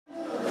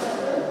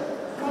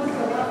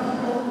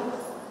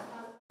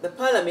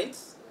Parliament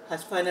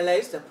has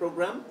finalized the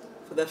program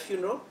for the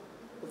funeral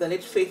of the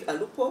late Faith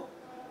Alupo,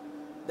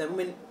 the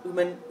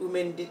women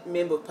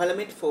member of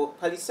Parliament for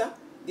Pallisa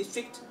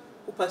district,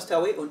 who passed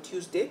away on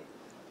Tuesday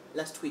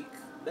last week.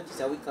 That is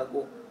a week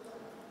ago.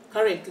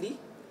 Currently,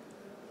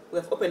 we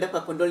have opened up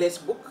a condolence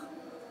book,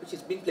 which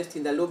is being placed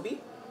in the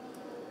lobby,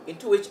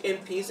 into which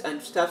MPs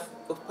and staff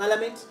of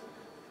Parliament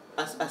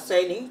are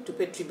signing to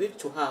pay tribute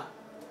to her.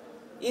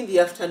 In the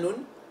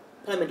afternoon,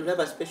 Parliament will have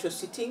a special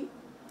sitting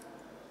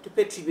to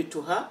pay tribute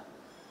to her,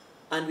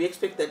 and we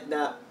expect that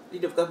the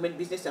leader of government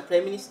business, the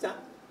Prime Minister,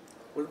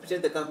 will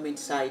represent the government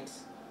side.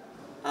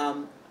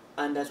 And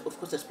as, of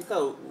course, the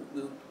Speaker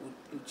will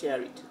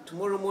chair it.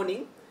 Tomorrow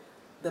morning,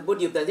 the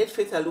body of the late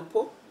Faith Alupo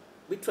will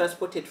be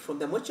transported from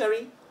the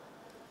mortuary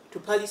to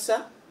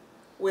Pallisa,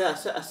 where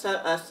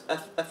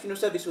a funeral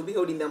service will be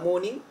held in the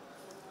morning,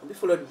 will be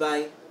followed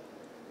by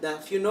the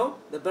funeral,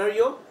 the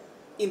burial,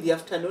 in the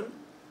afternoon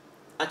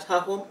at her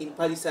home in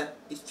Pallisa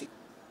district.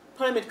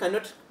 Parliament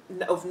cannot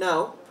of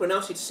now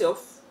pronounce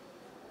itself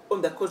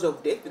on the cause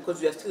of death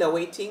because we are still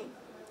awaiting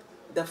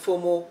the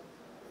formal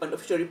and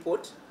official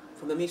report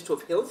from the Ministry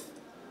of Health,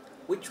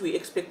 which we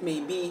expect may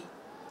be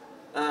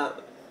will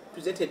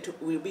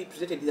be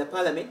presented to the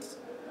Parliament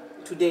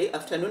today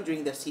afternoon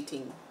during the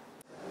sitting.